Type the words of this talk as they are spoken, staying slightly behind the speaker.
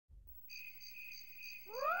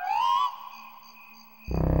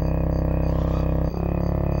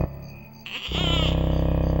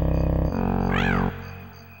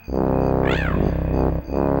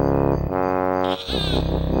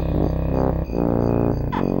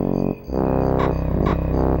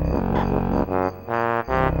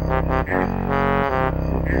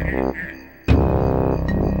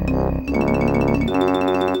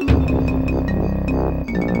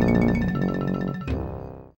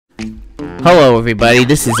Hello everybody,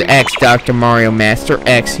 this is X Dr. Mario Master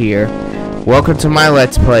X here. Welcome to my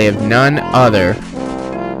Let's Play of none other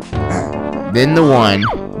than the one,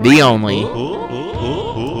 the only,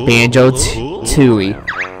 Banjo-Tooie.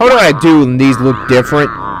 What do I do when these look different?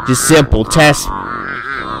 Just simple test.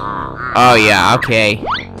 Oh yeah, okay.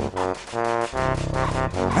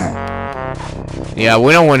 Yeah,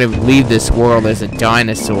 we don't want to leave this world as a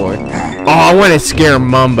dinosaur. Oh, I want to scare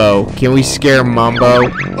Mumbo. Can we scare Mumbo?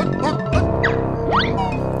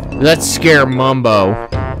 Let's scare Mumbo.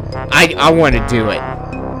 I want to do it.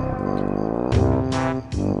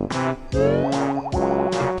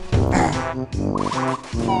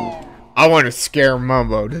 I want to scare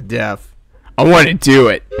Mumbo to death. I want to do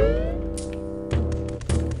it.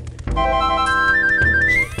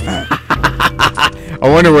 I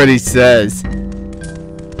wonder what he says.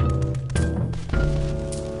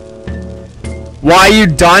 Why you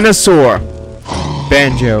dinosaur?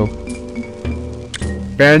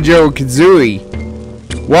 Banjo-Kazooie.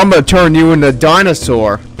 Wumba turned you into a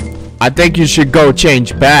dinosaur. I think you should go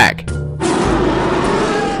change back.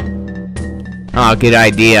 Oh, good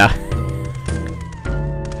idea.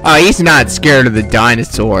 Oh, he's not scared of the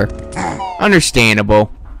dinosaur.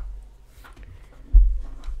 Understandable.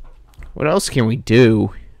 What else can we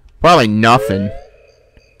do? Probably nothing.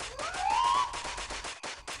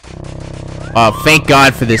 Oh, thank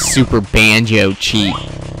God for this Super Banjo cheat.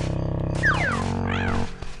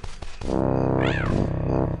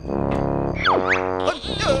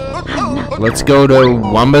 Let's go to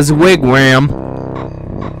Wumba's Wigwam.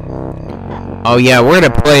 Oh yeah, we're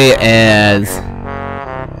gonna play as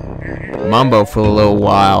Mumbo for a little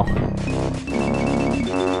while.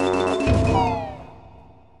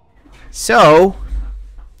 So,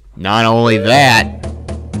 not only that,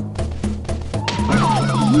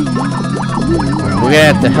 we're gonna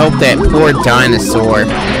have to help that poor dinosaur.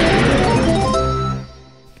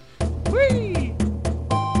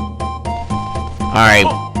 Alright.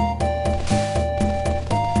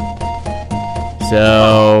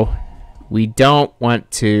 So, we don't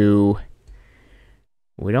want to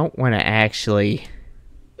actually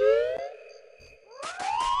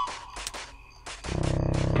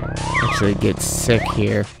get sick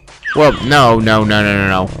here. Well, no.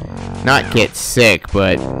 Not get sick,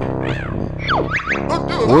 but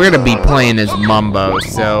we're gonna be playing as Mumbo,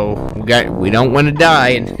 so we don't want to die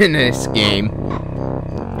in this game.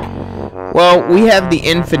 Well, we have the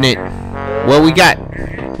infinite. Well, we got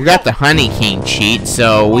the Honey King cheat,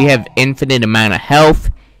 so we have infinite amount of health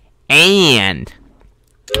and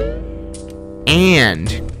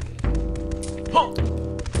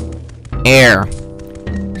air.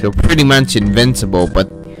 So pretty much invincible, but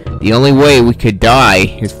the only way we could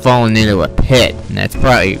die is falling into a pit, and that's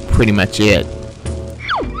probably pretty much it.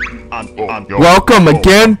 Welcome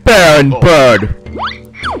again, Baron Bird.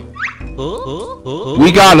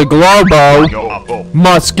 We got a Globo.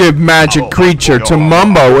 Must give magic creature to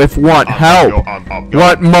Mumbo if want help.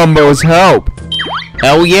 Want Mumbo's help?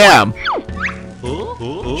 Hell yeah.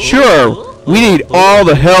 Sure, we need all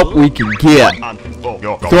the help we can get.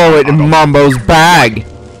 Throw it in Mumbo's bag.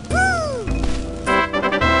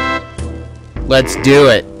 Let's do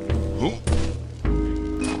it.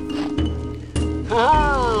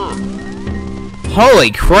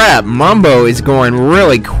 Holy crap, Mumbo is going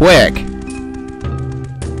really quick.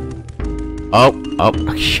 Oh,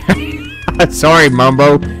 sorry,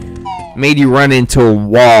 Mumbo. Made you run into a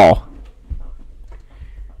wall.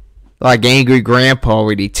 Like Angry Grandpa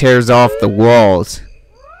when he tears off the walls.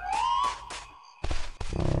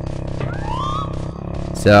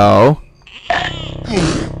 So.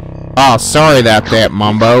 Oh, sorry about that,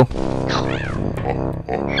 Mumbo.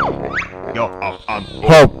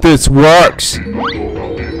 Hope this works.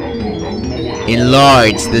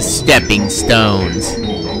 Enlarge the stepping stones.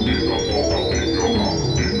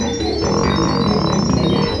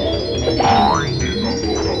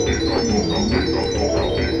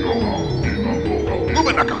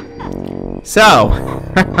 So,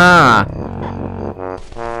 haha.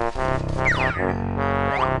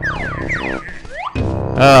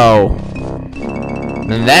 Oh.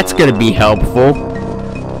 Then that's gonna be helpful.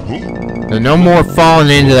 So no more falling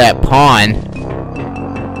into that pond.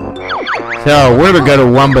 So, we're gonna go to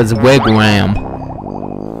Wumba's Wigwam.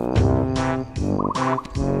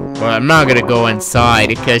 But I'm not gonna go inside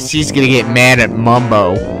because she's gonna get mad at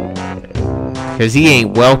Mumbo. Because he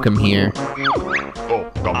ain't welcome here.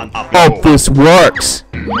 Hope this works.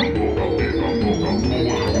 I'm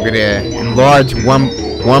gonna enlarge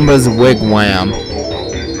Wumba's Wigwam.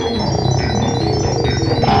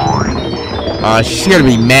 She's gonna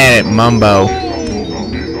be mad at Mumbo.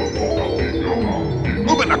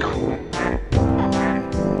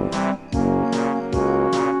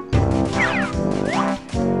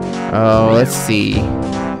 Oh, let's see.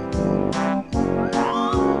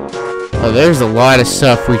 Oh, there's a lot of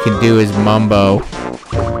stuff we can do as Mumbo.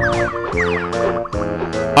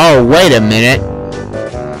 Oh, wait a minute.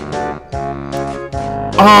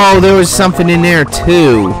 Oh, there was something in there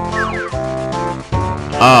too.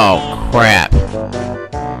 Oh, crap.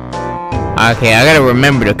 Okay, I gotta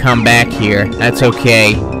remember to come back here. That's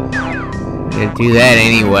okay. I'm gonna do that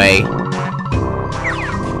anyway.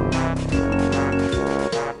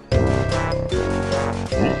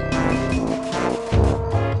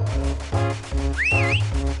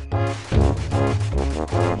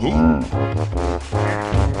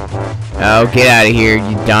 Oh, get out of here,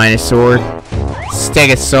 you dinosaur.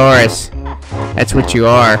 Stegosaurus. That's what you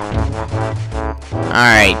are.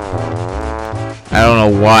 Alright. I don't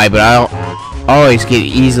know why, but I always get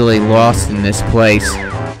easily lost in this place.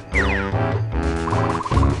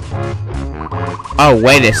 Oh,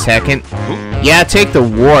 wait a second. Yeah, take the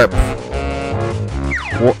warp.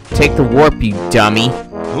 Take the warp, you dummy.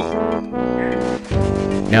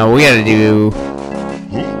 No, we gotta do...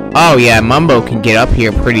 Oh, yeah, Mumbo can get up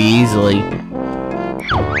here pretty easily.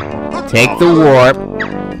 Take the warp.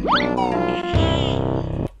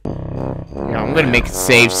 No, I'm gonna make a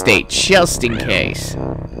save state just in case.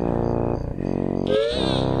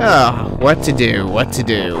 Oh, what to do? What to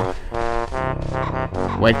do?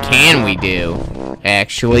 What can we do,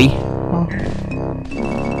 actually?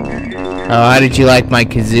 Oh, how did you like my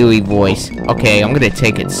Kazooie voice? Okay, I'm gonna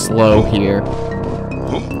take it slow here.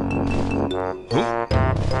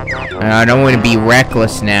 I don't want to be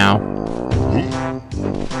reckless now.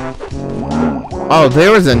 Oh,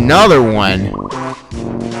 there was another one.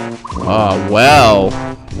 Oh, well.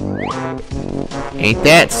 Ain't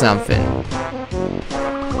that something?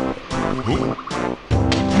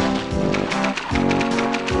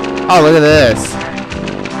 Oh, look at this.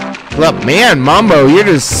 Look, man, Mumbo, you're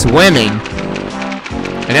just swimming.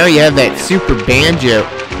 I know you have that super banjo.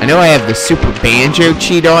 I know I have the super banjo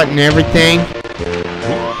cheat on and everything.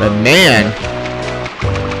 But man,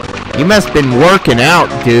 you must have been working out,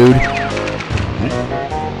 dude.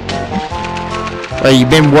 Well, you've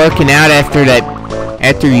been working out after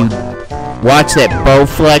you watched that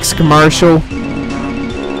Bowflex commercial?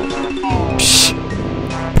 Psh.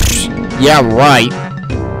 Psh. Yeah, right.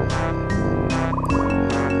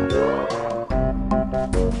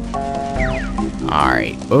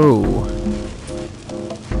 Alright, ooh.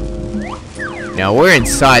 Now we're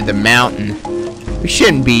inside the mountain. We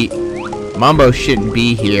shouldn't be... Mumbo shouldn't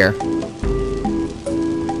be here.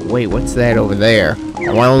 Wait, what's that over there?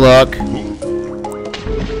 I wanna look.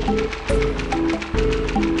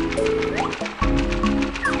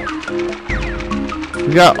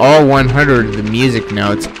 We got all 100 of the music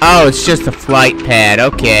notes. Oh, it's just a flight pad.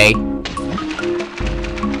 Okay.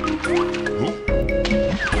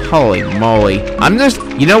 Holy moly. I'm just...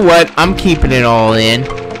 You know what? I'm keeping it all in.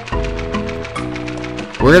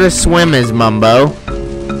 We're gonna swim as Mumbo.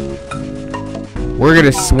 We're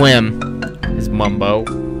gonna swim as Mumbo.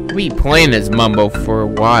 We'll be playing as Mumbo for a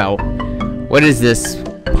while. What is this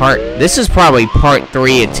part? This is probably part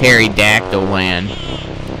 3 of Pterodactyl Land.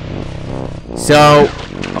 So,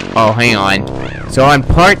 oh, hang on. So on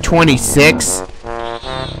part 26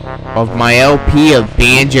 of my LP of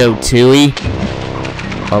Banjo-Tooie,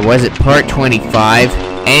 or was it part 25?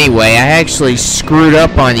 Anyway, I actually screwed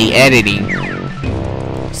up on the editing.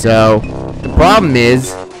 So, the problem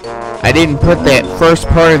is, I didn't put that first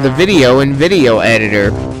part of the video in Video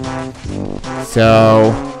Editor.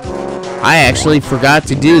 So, I actually forgot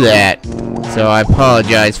to do that. So, I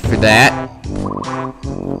apologize for that.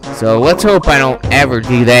 So, let's hope I don't ever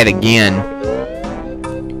do that again.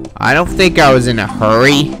 I don't think I was in a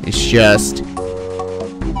hurry. It's just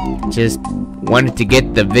wanted to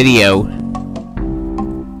get the video.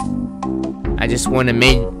 I just want to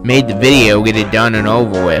made the video, get it done and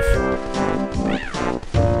over with.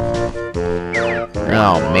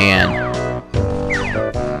 Oh man.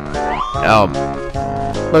 Oh,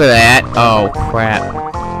 look at that. Oh crap.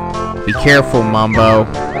 Be careful, Mumbo.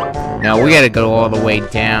 No, we gotta go all the way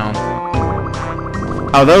down.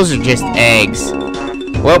 Oh, those are just eggs.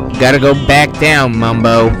 Well, gotta go back down,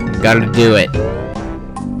 Mumbo. Gotta do it.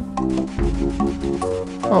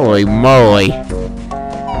 Holy moly.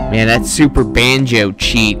 Man, that super banjo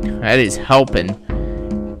cheat, that is helping.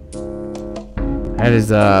 That is,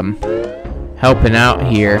 helping out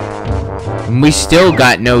here. And we still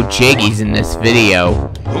got no jiggies in this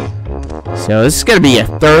video. So this is gonna be a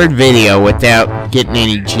third video without getting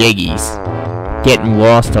any jiggies. Getting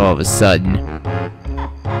lost all of a sudden.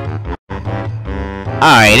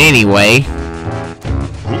 Alright, anyway.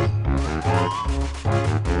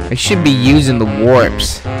 I should be using the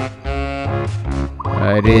warps.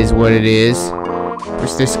 It is what it is.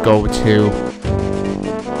 Where's this go to?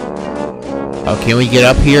 Oh, can we get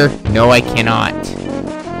up here? No, I cannot.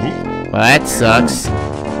 Well, that sucks.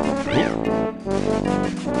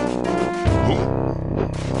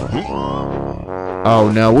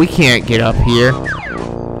 Oh no, we can't get up here.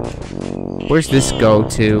 Where's this go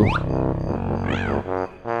to?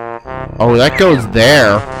 Oh, that goes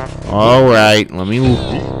there. Alright, let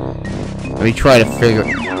me try to figure...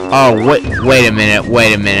 Oh, wait a minute,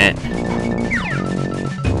 wait a minute.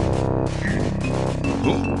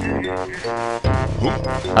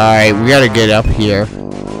 Alright, we gotta get up here.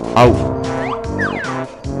 Oh.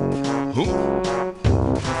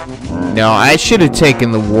 No, I should have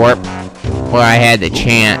taken the warp where I had the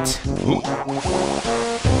chance.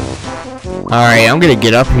 Alright, I'm gonna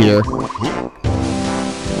get up here.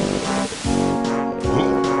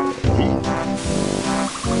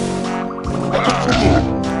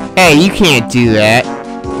 Hey, you can't do that.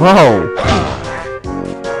 Whoa.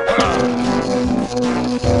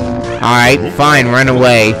 Alright, fine, run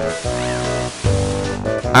away.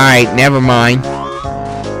 Alright, never mind.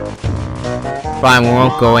 Fine, we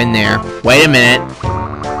won't go in there. Wait a minute.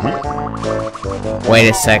 Wait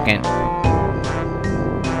a second.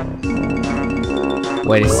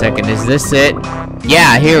 Wait a second, is this it?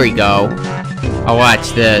 Yeah, here we go. I'll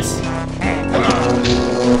watch this.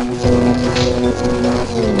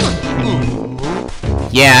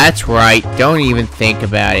 Yeah, that's right. Don't even think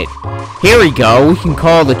about it. Here we go. We can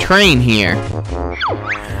call the train here.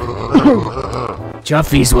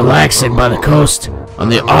 Chuffy's relaxing by the coast on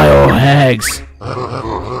the Isle of Hags.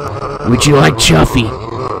 Would you like Chuffy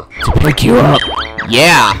to pick you up?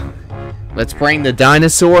 Yeah. Let's bring the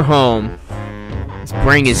dinosaur home. Let's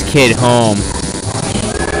bring his kid home.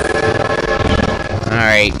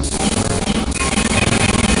 Alright.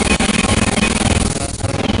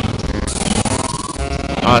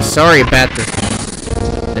 Oh, sorry about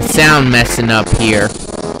the sound messing up here.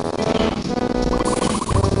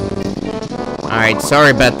 Alright,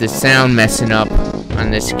 sorry about the sound messing up on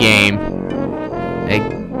this game. I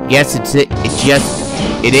guess it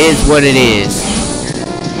is what it is.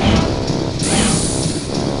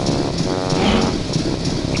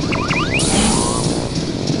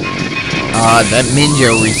 That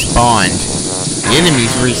Minjo respawned. The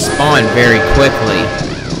enemies respawn very quickly.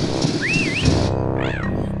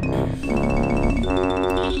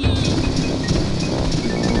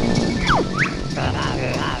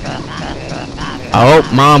 I hope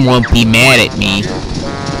Mom won't be mad at me.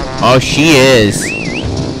 Oh, she is.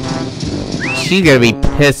 She's gonna be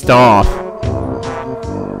pissed off.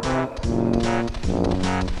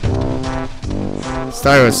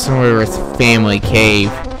 Started with somewhere with family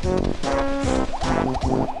cave.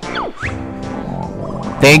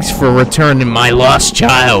 Thanks for returning my lost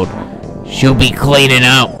child. She'll be cleaning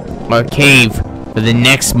out our cave for the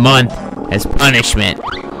next month as punishment.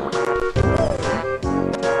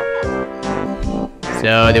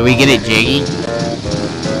 So, did we get it, Jiggy?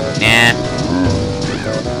 Nah.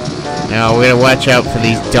 No, we gotta watch out for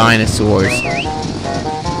these dinosaurs.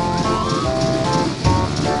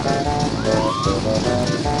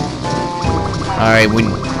 Alright,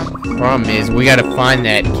 problem is, we gotta find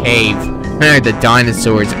that cave where the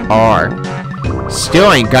dinosaurs are.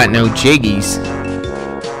 Still ain't got no Jiggies.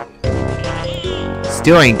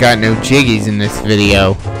 Still ain't got no Jiggies in this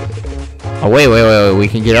video. Oh, wait, we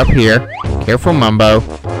can get up here. Careful, Mumbo.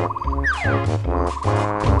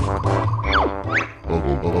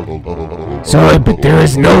 Sorry, but there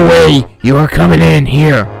is no way you are coming in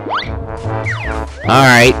here.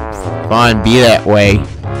 Alright, fine, be that way.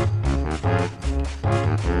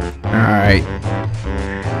 Alright.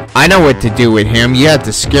 I know what to do with him. You have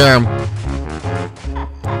to scare him.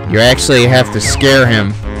 You actually have to scare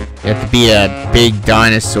him. You have to be a big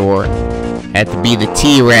dinosaur. You have to be the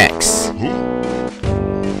T-Rex.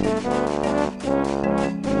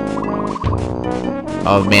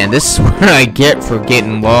 Oh man, this is what I get for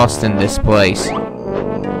getting lost in this place.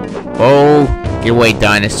 Oh, get away,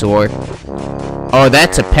 dinosaur. Oh,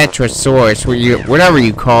 that's a Petrosaurus, whatever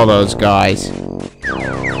you call those guys.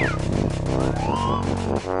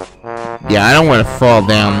 Yeah, I don't want to fall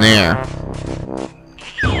down there.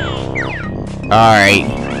 Alright.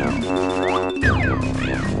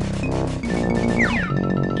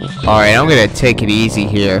 Alright, I'm gonna take it easy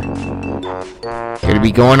here. Gonna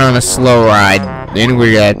be going on a slow ride. Then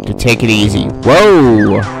we're gonna have to take it easy.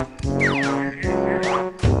 Whoa!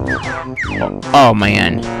 Oh,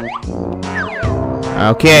 man.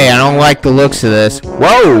 Okay, I don't like the looks of this.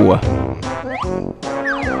 Whoa!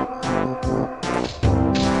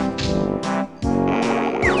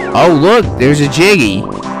 Oh, look, there's a Jiggy.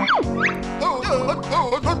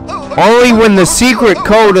 Only when the secret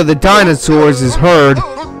code of the dinosaurs is heard,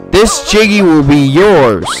 this Jiggy will be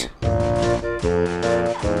yours.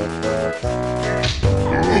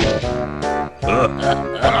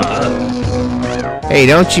 Hey,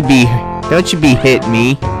 don't you be hitting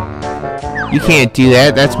me. You can't do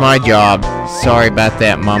that. That's my job. Sorry about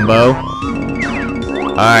that, Mumbo.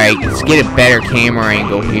 Alright, let's get a better camera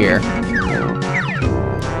angle here.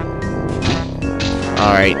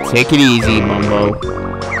 Alright, take it easy, Mumbo.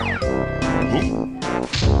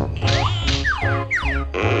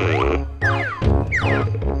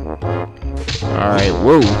 Alright,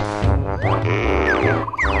 whoa.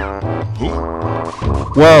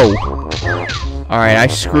 Whoa. Alright, I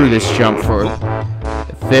screw this jump for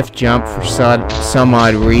the 5th jump for some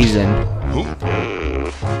odd reason.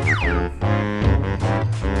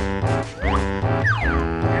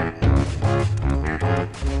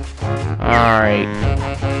 Alright.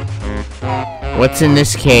 What's in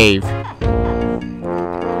this cave?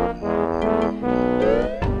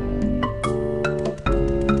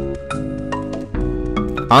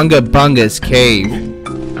 Unga Bunga's cave.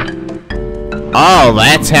 Oh,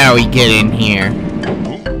 that's how we get in here.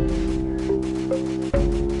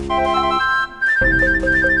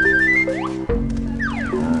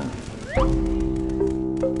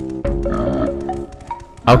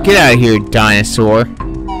 Oh, get out of here, dinosaur.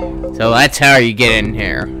 So that's how you get in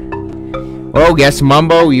here. Well, guess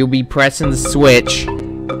Mumbo, you'll be pressing the switch.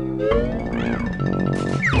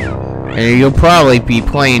 And you'll probably be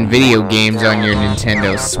playing video games on your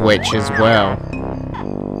Nintendo Switch as well.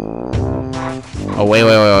 Oh,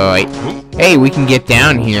 wait. Hey, we can get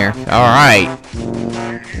down here. Alright.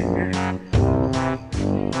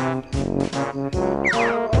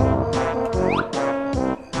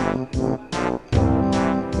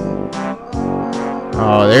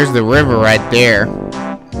 Oh, there's the river right there.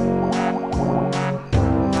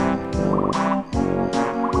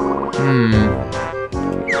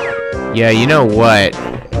 Yeah, you know what?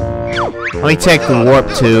 Let me take the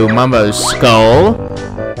warp to Mumbo's skull.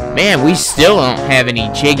 Man, we still don't have any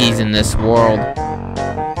Jiggies in this world.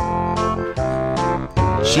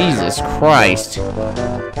 Jesus Christ.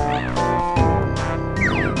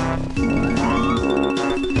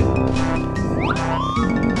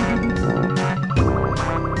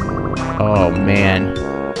 Oh, man.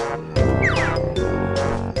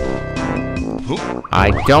 I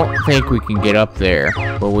don't think we can get up there,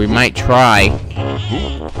 but we might try.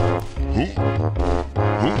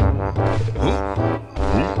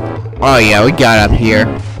 Oh yeah, we got up here.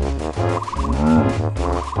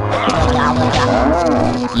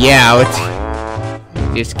 Yeah, let's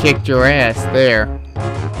just kicked your ass there.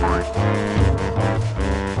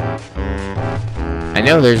 I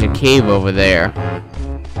know there's a cave over there.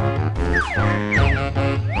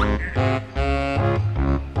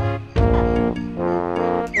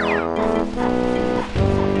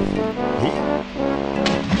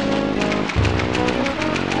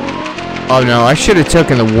 Oh no, I should have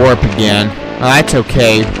taken the warp again. Oh, that's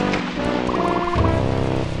okay.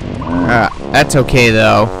 That's okay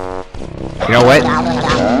though. You know what?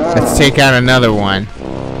 Let's take out another one.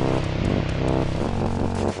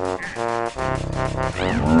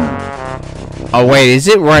 Oh wait, is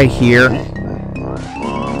it right here?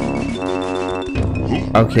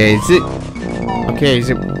 Okay, is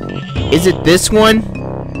it this one?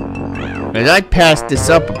 Cause I passed this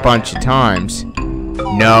up a bunch of times.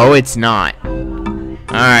 No, it's not.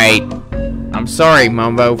 Alright. I'm sorry,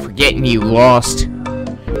 Mumbo, for getting you lost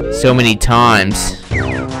so many times.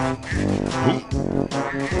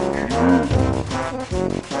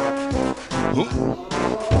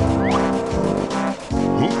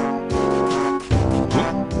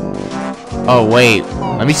 Oh, wait.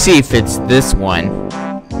 Let me see if it's this one.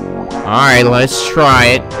 Alright, let's try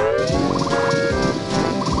it.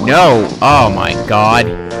 No! Oh my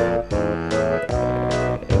god.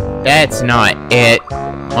 That's not it.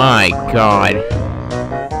 My god.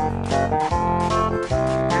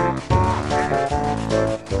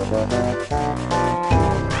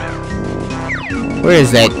 Where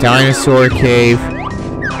is that dinosaur cave?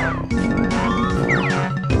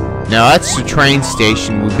 No, that's the train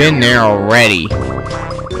station. We've been there already.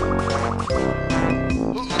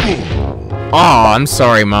 Oh, I'm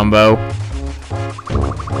sorry, Mumbo.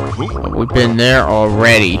 But we've been there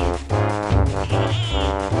already.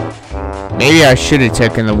 Maybe I should have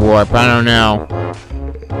taken the warp. I don't know.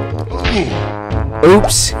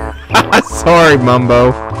 Oops. Sorry,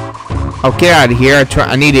 Mumbo. Oh, get out of here.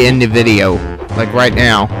 I need to end the video. Like right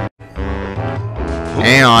now.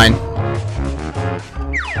 Hang on.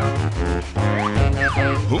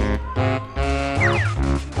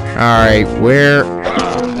 Alright, where...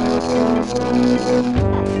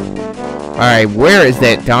 Alright, where is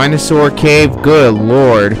that dinosaur cave? Good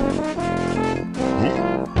lord.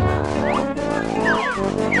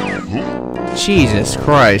 Jesus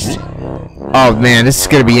Christ. Oh man, this is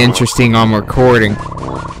gonna be interesting on recording.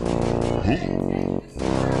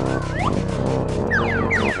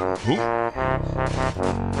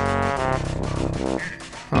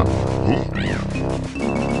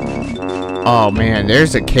 Oh man,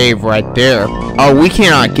 there's a cave right there. Oh, we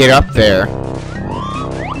cannot get up there.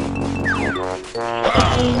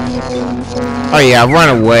 Oh yeah, run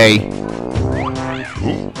away.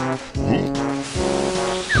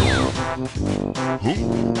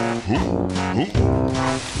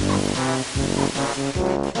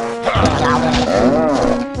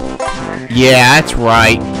 Yeah, that's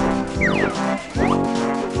right.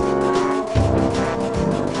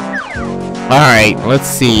 Alright, let's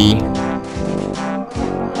see.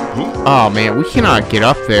 Oh man, we cannot get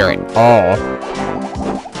up there at all.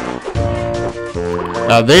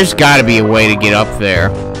 Oh, there's gotta be a way to get up there.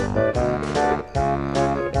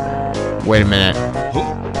 Wait a minute.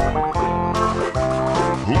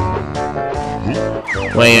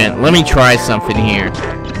 Wait a minute, let me try something here.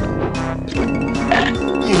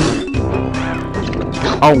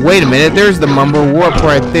 Oh, wait a minute, there's the Mumbo warp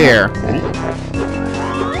right there.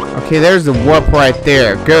 Okay, there's the warp right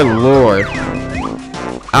there. Good lord.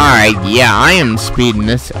 Alright, yeah, I am speeding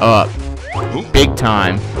this up. Big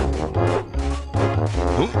time.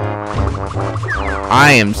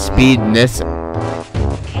 I am speeding this.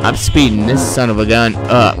 I'm speeding this son of a gun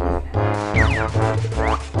up.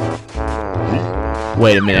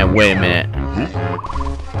 Wait a minute, wait a minute.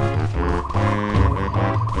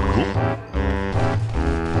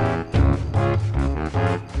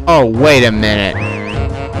 Oh, wait a minute.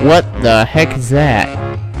 What the heck is that?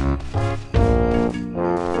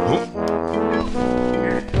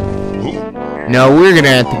 No, we're gonna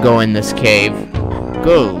have to go in this cave.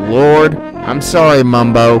 Good lord. I'm sorry,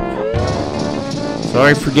 Mumbo.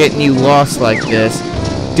 Sorry for getting you lost like this.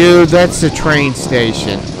 Dude, that's the train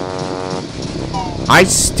station. I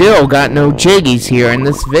still got no jiggies here in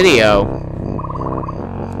this video.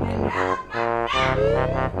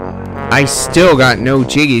 I still got no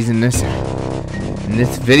jiggies in this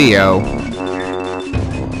video.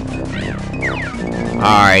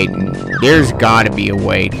 Alright, there's gotta be a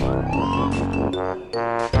way.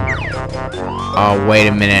 Oh, wait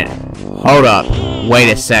a minute. Hold up.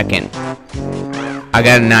 Wait a second. I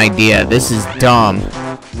got an idea. This is dumb.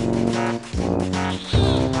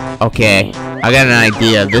 Okay, I got an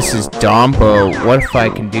idea. This is dumb, but what if I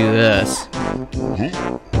can do this?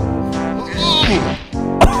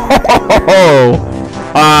 Oh,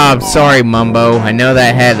 I'm sorry, Mumbo. I know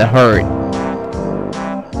that had to hurt.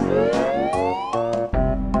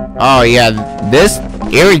 Oh, yeah. This...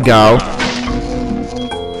 Here we go.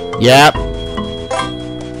 Yep.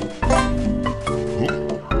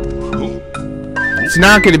 It's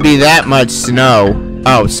not going to be that much snow.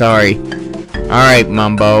 Oh, sorry. Alright,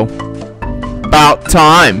 Mumbo. About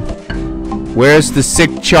time. Where's the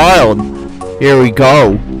sick child? Here we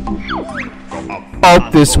go.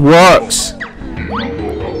 Hope this works.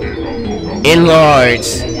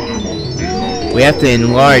 Enlarge. We have to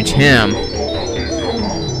enlarge him.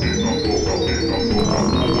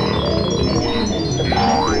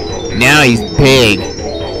 Now he's big.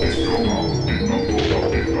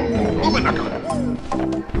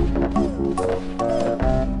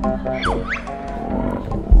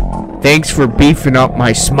 Thanks for beefing up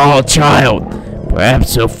my small child.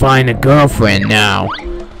 Perhaps he'll find a girlfriend now.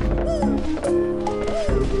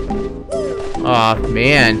 Aw,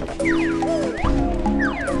 man.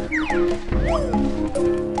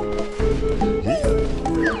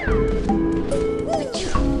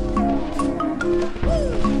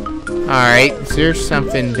 Alright, is there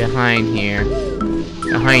something behind here?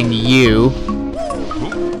 Behind you.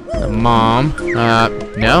 The mom.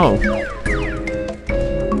 No.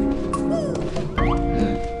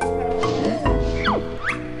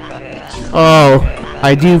 Oh,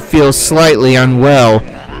 I do feel slightly unwell.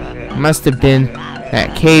 It must have been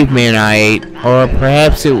that caveman I ate, or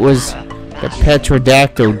perhaps it was the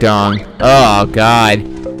Pt.31 dung. Oh, God.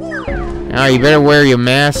 Now you better wear your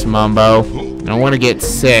mask, Mumbo. I don't want to get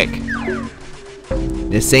sick.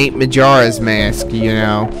 This ain't Majara's mask, you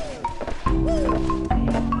know.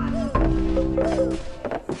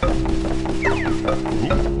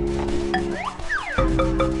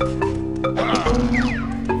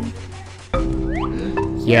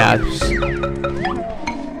 Yeah.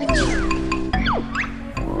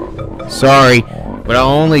 Sorry, but I'll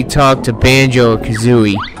only talk to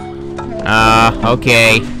Banjo-Kazooie.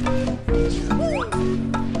 Okay.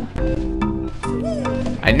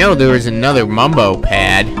 I I know there was another Mumbo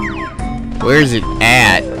pad. Where's it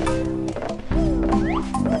at?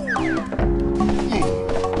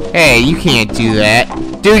 Hey, you can't do that.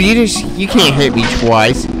 Dude, you can't hit me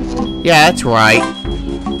twice. Yeah, that's right.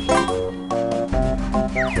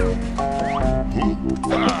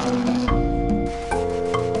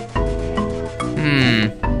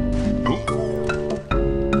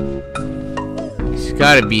 It's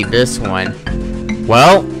gotta be this one.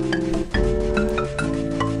 Well,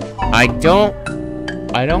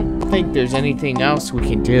 I don't think there's anything else we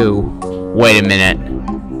can do. Wait a minute.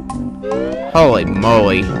 Holy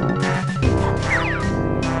moly.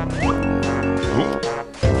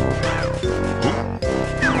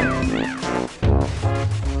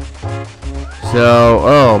 So,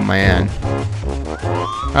 oh man.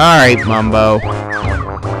 Alright, Mumbo.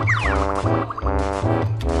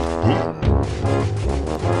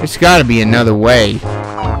 There's gotta be another way.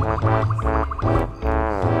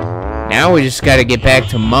 Now we just gotta get back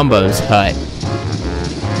to Mumbo's hut.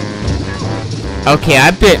 Okay,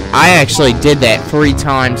 I actually did that 3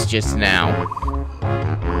 times just now.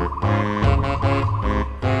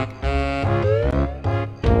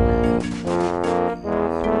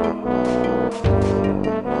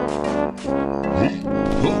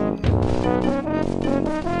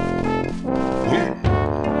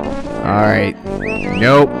 Alright.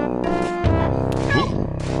 Nope.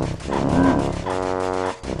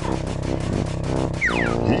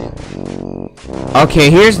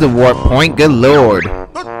 Okay, here's the warp point. Good lord.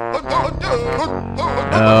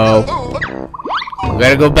 Oh. We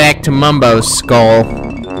gotta go back to Mumbo's skull.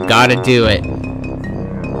 Gotta do it.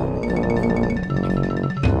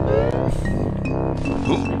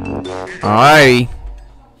 Alrighty.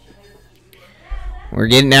 We're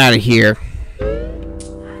getting out of here.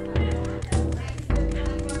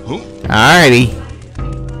 Alrighty.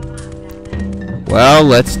 Well,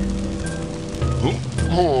 let's...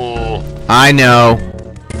 I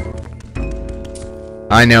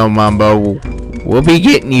know, Mumbo. We'll be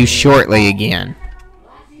getting you shortly again.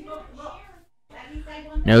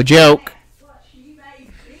 No joke.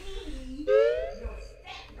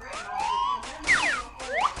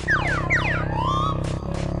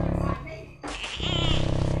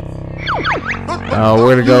 Oh,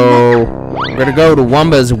 we're gonna go to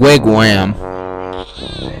Wumba's wigwam.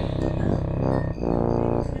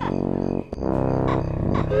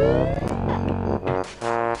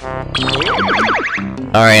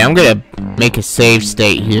 Alright, I'm gonna make a save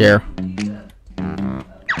state here.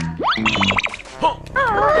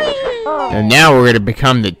 And now we're gonna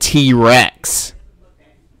become the T-Rex.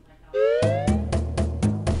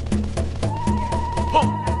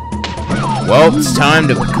 Well, it's time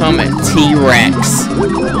to become a T-Rex.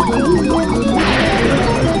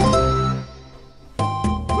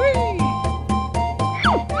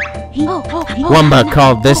 Wumba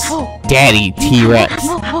called this Daddy T-Rex.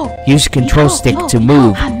 Use control stick to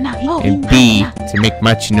move, and B to make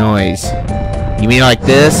much noise. You mean like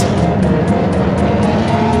this?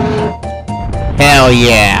 Hell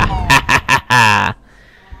yeah! Ha ha ha ha!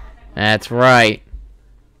 That's right.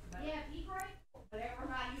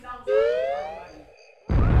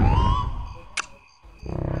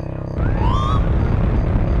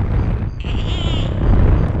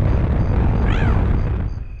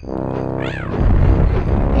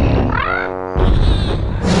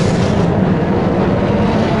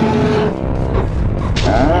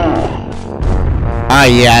 Oh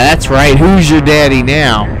yeah, that's right. Who's your daddy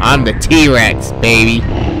now? I'm the T-Rex, baby.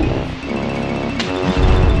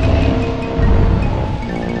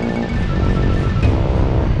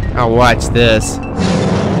 I'll watch this.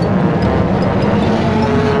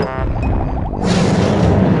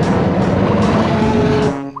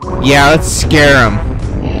 Yeah, let's scare him.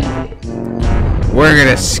 We're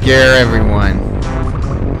gonna scare everyone.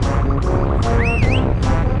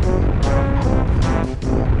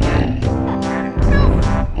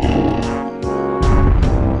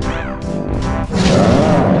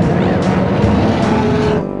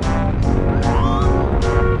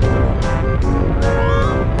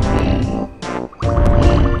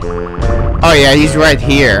 Oh yeah, he's right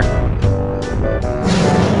here.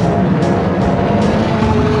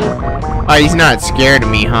 Oh, he's not scared of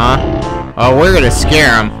me, huh? Oh, we're gonna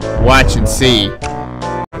scare him. Watch and see.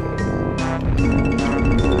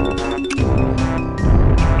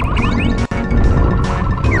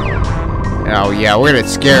 Oh yeah, we're gonna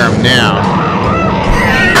scare him now.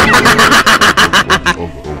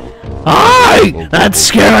 Hi! That's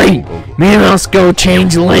scary! Me must go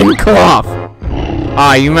change linen cloth.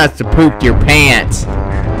 Oh, you must have pooped your pants.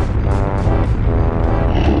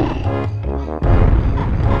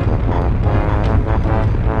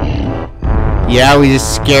 Yeah, we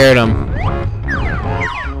just scared him.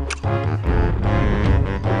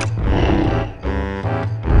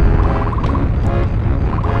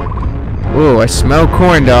 Ooh, I smell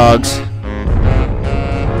corn dogs.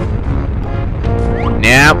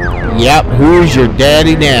 Yep, who's your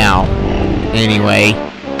daddy now? Anyway.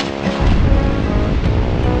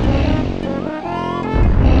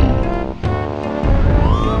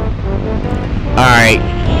 Alright.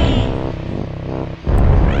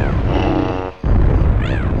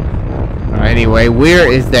 Anyway,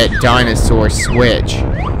 where is that dinosaur switch?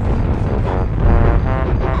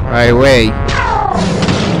 Right away.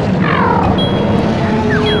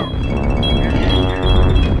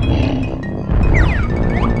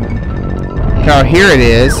 Oh, here it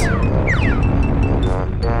is.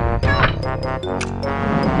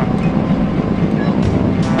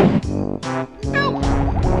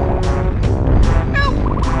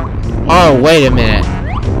 Oh, wait a minute.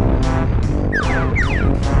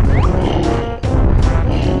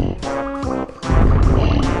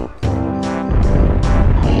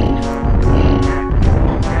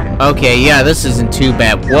 Okay, yeah, this isn't too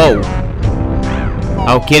bad. Whoa.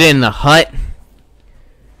 Oh, get in the hut.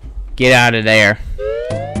 Get out of there.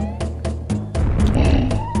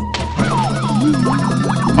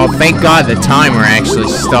 Oh, thank God the timer actually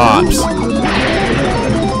stops.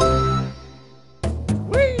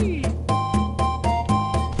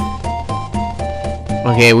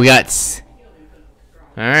 Okay, we got...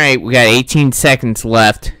 Alright, we got 18 seconds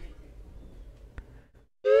left.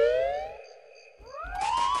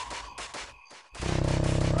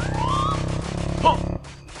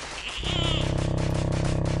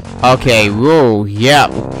 Okay, whoa,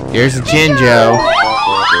 yep. There's a Jinjo.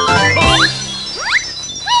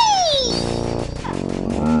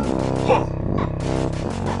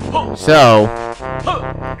 So,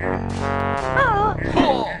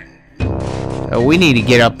 we need to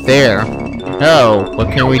get up there. Oh,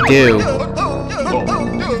 what can we do?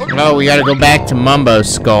 Oh, we gotta go back to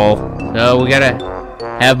Mumbo's skull. So, we gotta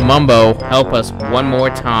have Mumbo help us one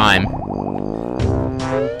more time.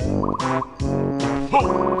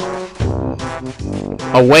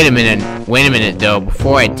 Oh, wait a minute though,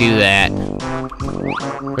 before I do that.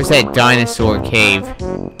 Where's that dinosaur cave?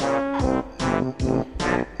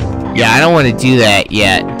 Yeah, I don't want to do that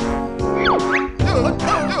yet.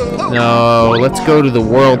 No, let's go to the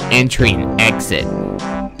world entry and exit.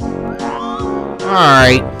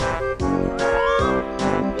 Alright.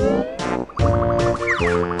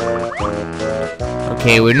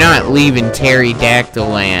 Okay, we're not leaving Pterodactyl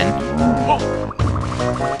Land.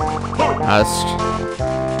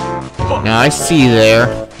 Now I see you there.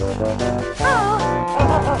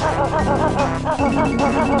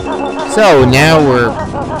 So now we're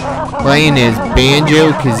playing as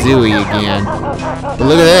Banjo-Kazooie again. But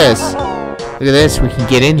look at this. Look at this, we can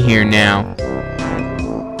get in here now.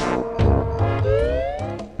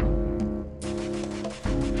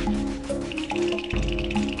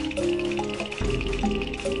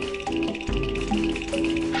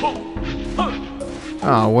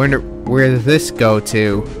 Oh, where does this go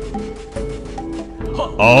to?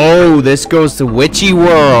 Oh, this goes to Witchy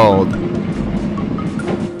World.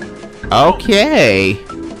 Okay.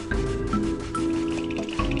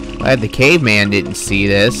 Glad the caveman didn't see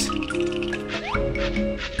this.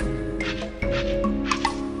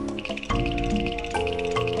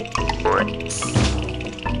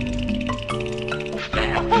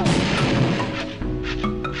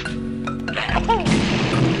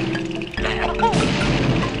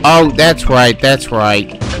 Oh, that's right, that's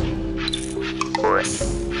right.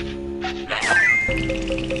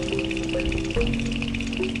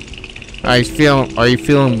 Are you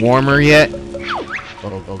feeling warmer yet?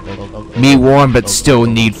 Me warm, but still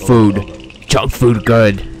need food. Junk food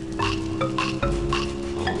good.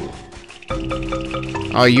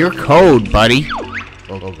 Oh, you're cold, buddy.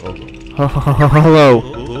 Hello.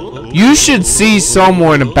 You should see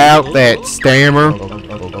someone about that, stammer.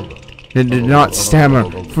 Not stammer.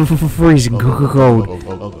 Freezing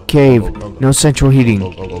cold. Cave. No central heating.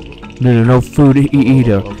 No food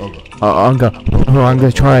either.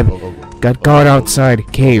 Anga tribe. Got God outside.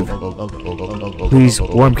 Cave. Please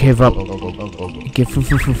warm cave up. Get food.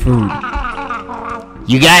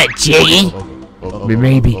 You got it, Jiggy?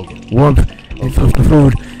 Maybe. Warm food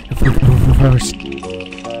first.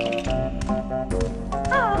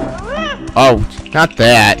 Oh, not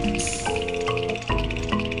that.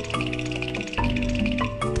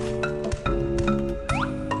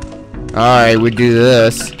 Alright, we do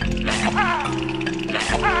this.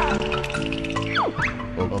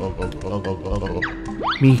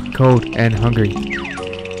 Me cold and hungry.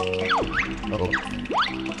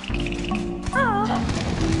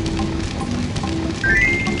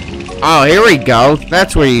 Oh, here we go.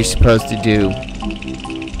 That's what you're supposed to do.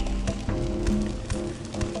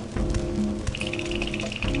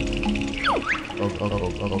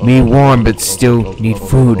 Me warm, but still need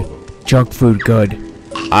food. Junk food good.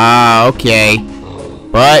 Ah, okay.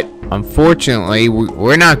 But unfortunately,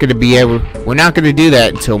 we're not going to be able. We're not going to do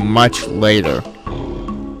that until much later.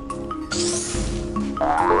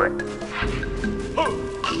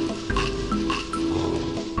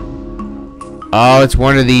 Oh, it's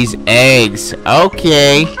one of these eggs.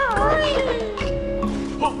 Okay.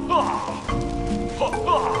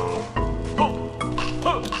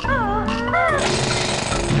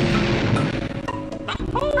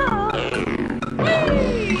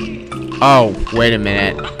 Oh, wait a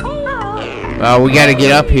minute. Oh, we gotta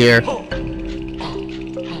get up here.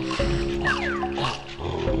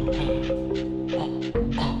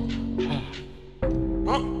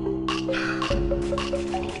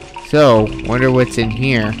 So, wonder what's in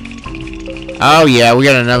here. Oh yeah, we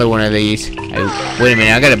got another one of these. Wait a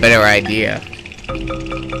minute, I got a better idea.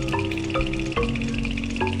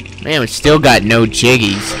 Man, we still got no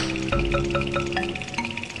jiggies.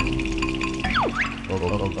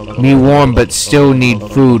 Me warm, but still need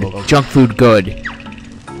food. Junk food good.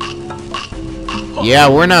 Yeah,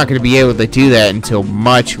 we're not gonna be able to do that until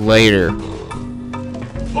much later.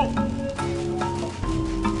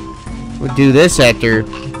 We'll do this after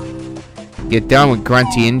get done with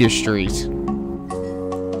Grunty Industries.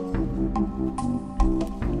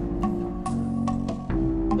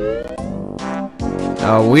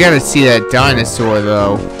 Oh, we gotta see that dinosaur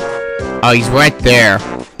though. Oh, he's right there.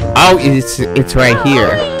 Oh, it's right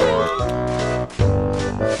here.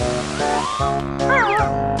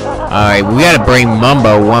 Alright, we gotta bring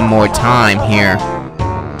Mumbo one more time here.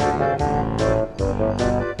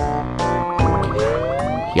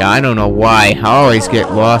 Yeah, I don't know why. I always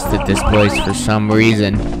get lost at this place for some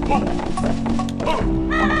reason.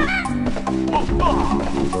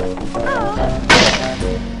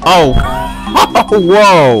 Oh!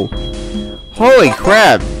 Whoa! Holy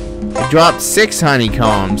crap! I dropped 6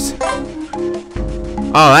 honeycombs.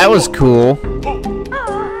 Oh, that was cool.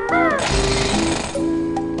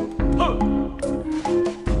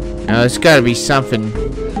 Now, there's gotta be something.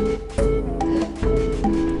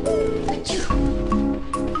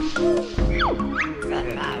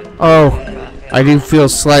 Oh, I do feel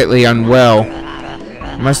slightly unwell.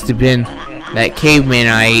 Must have been that caveman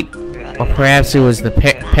I ate. Or perhaps it was the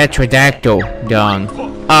Pt.31 dung.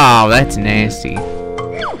 Oh, that's nasty.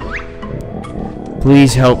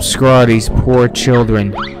 Please help Scrawdy's poor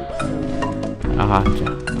children.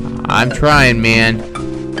 I'm trying, man.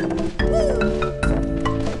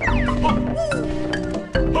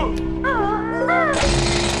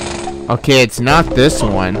 Okay, it's not this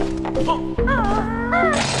one.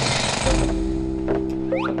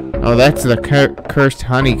 Oh, that's the cursed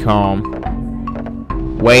honeycomb.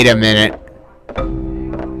 Wait a minute.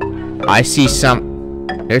 I see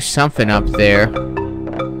there's something up there.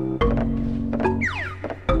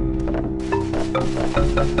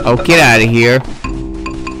 Oh, get out of here.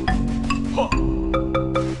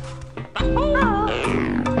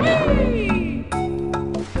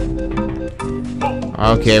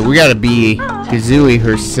 Okay, we gotta be Kazooie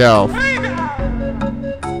herself.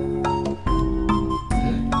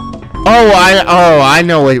 Oh, I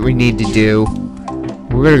know what we need to do.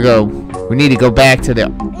 We're gonna go. We need to go back to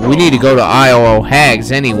we need to go to Isle of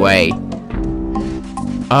Hags anyway.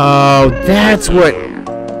 Oh, that's what.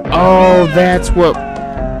 Oh, that's what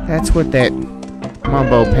that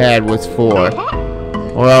Mumbo pad was for.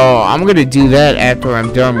 Well, I'm gonna do that after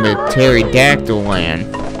I'm done with Pterodactyl Land.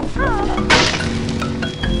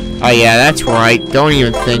 Oh yeah, that's right. Don't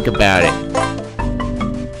even think about it.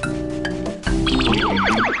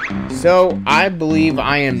 So, I believe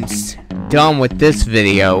I am done with this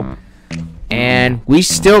video. And we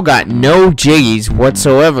still got no jiggies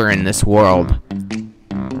whatsoever in this world.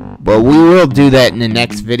 But we will do that in the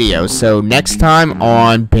next video. So, next time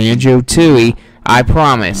on Banjo-Tooie, I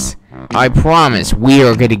promise, we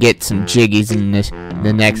are going to get some jiggies in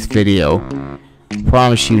the next video.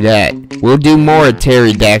 Promise you that. We'll do more of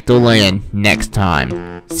Pterodactyl Land next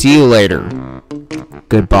time. See you later.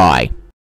 Goodbye.